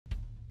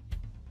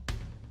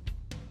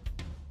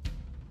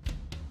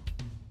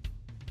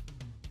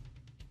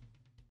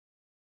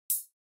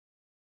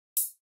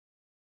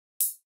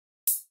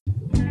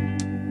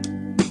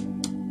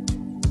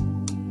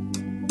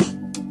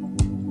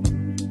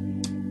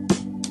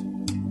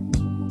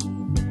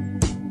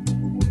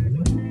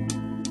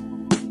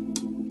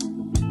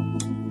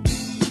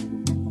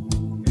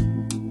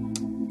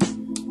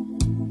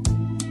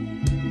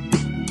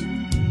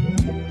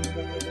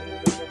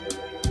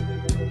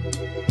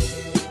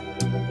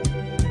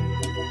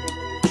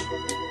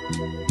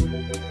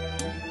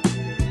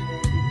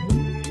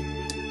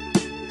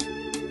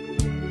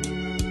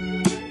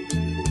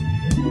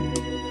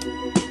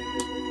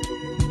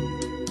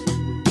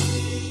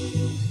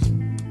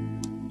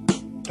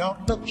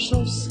don't look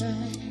so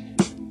sad.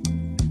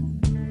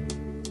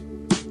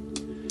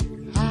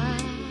 I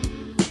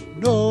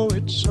know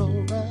it's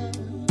over.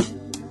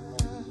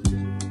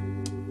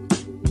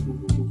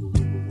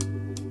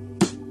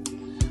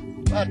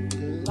 But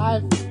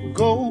life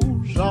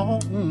goes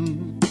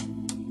on,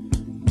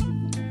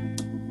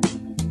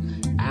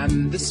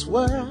 and this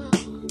world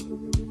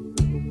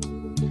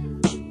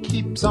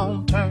keeps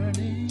on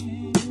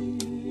turning.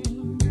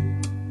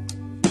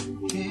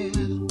 Yeah.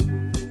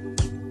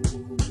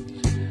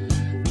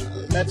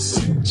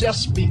 Let's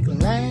just be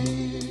glad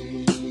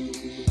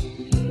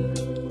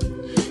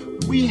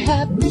we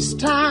had this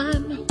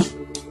time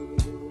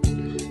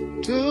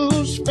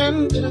to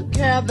spend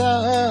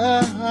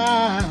together.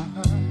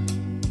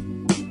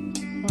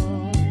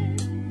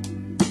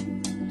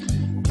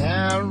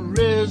 There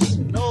is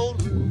no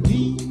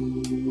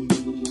need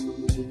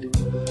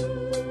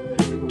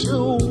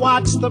to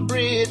watch the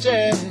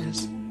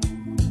bridges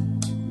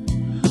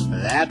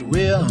that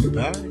we're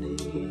burning.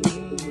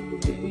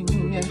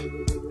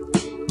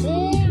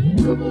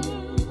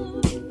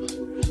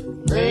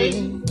 Lay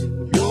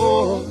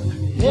your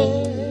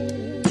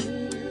head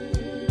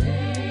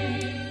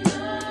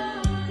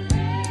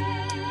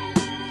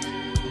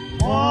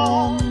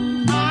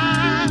on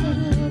my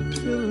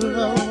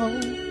pillow.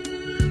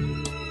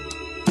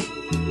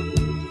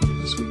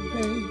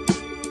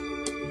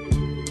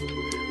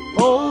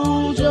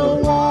 Hold your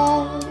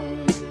warm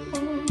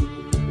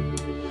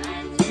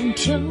and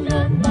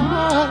tender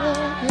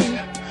body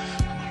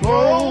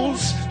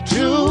close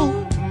to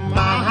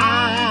mine.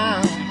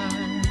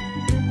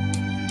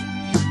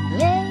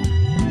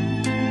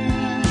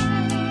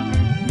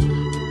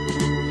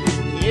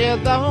 Hear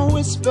the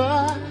whisper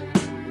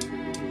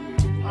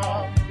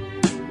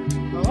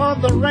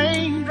of the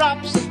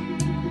raindrops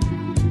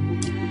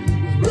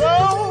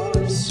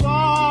roll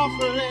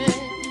softly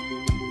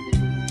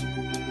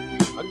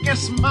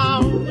against my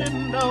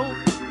window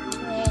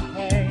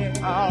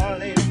all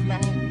late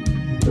night.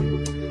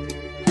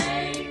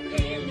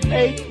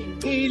 Make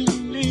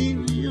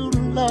believe you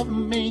love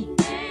me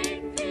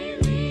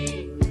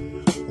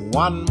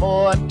one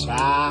more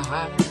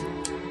time.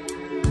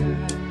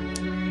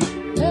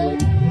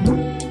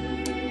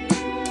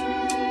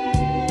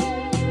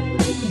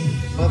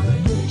 For the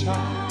good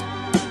times.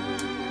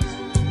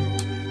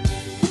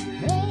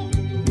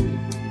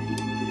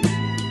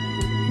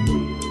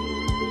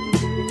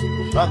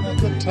 For the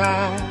good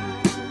times.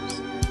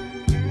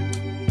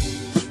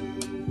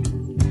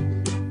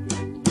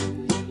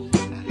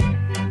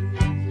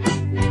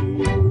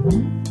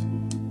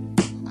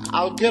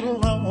 I'll get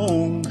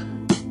along,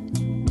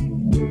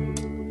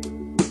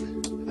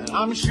 and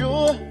I'm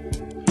sure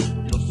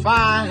you'll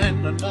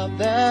find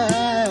another.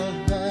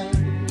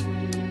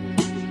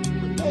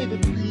 But baby,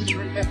 please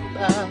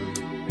remember,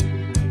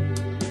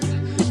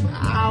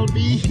 I'll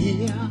be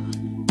here.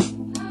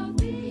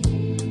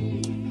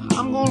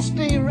 I'm gonna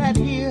stay right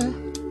here.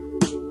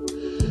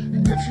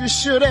 If you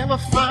should ever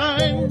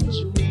find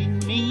you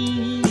need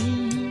me,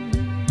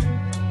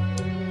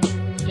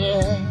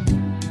 yeah,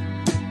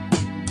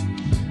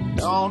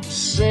 don't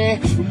say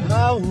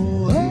a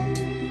word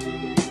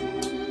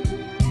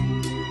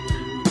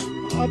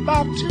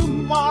about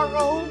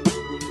tomorrow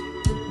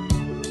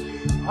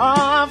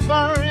or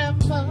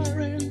forever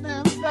and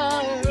ever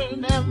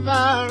and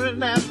ever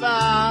and ever.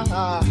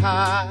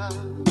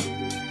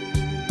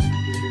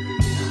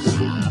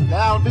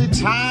 There'll be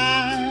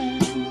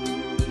time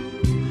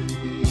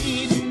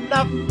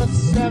enough for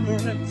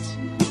severance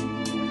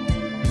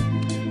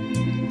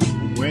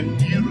when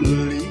you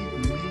leave me.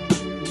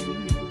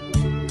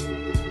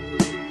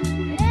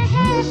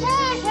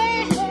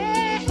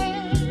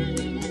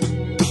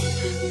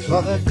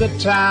 For the good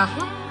time.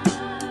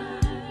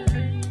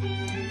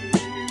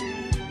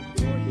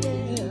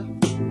 Yeah.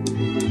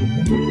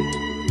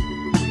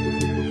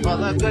 For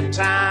the good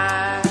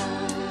time.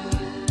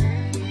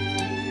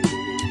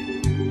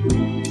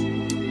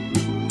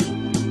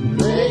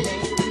 Lay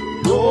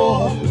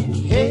your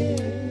head.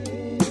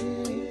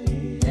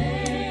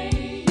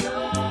 Lay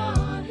your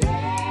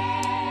head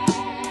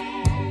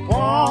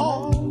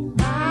on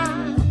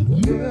my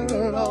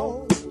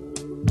pillow.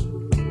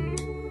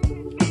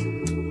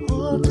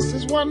 Oh, this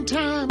is one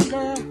time,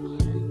 girl.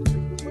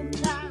 One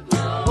time.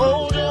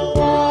 Hold your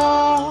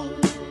warm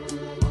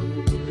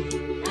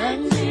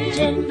and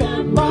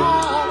tender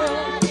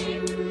body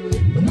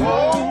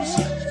close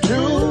to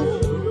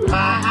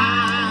mine.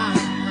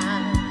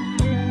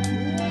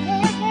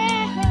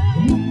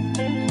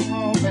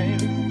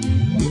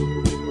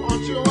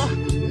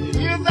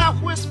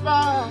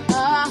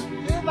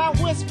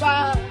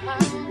 Whisper,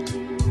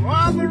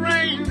 oh the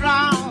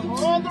raindrops,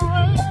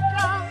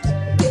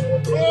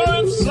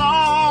 blowing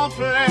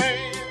softly,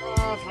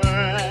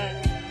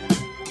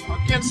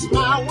 against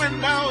my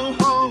window.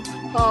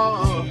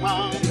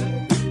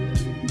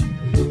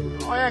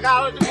 All you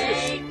gotta do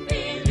is,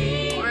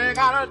 all you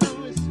gotta do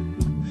is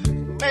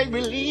make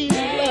believe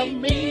you love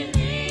me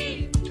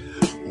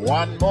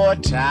one more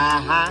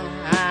time.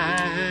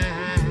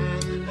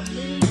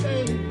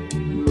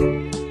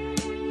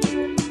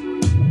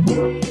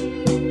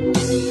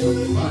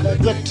 For the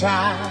good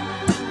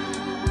times.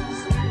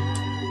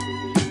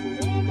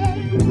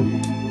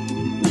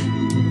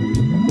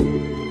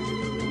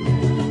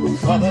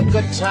 For the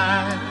good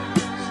times.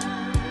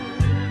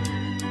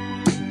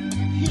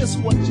 Here's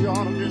what you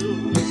ought to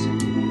do.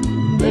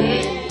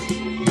 Lay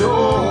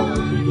your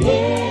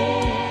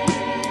head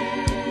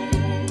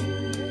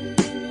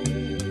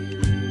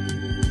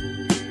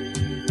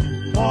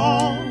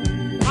on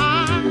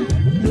my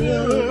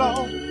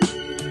pillow.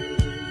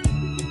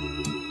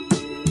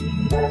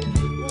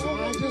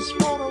 I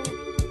just wanna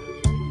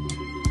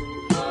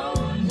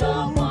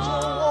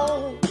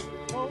hold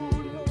your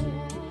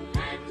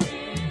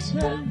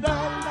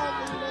tender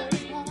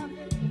loving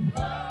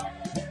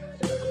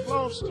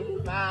close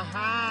to my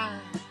heart.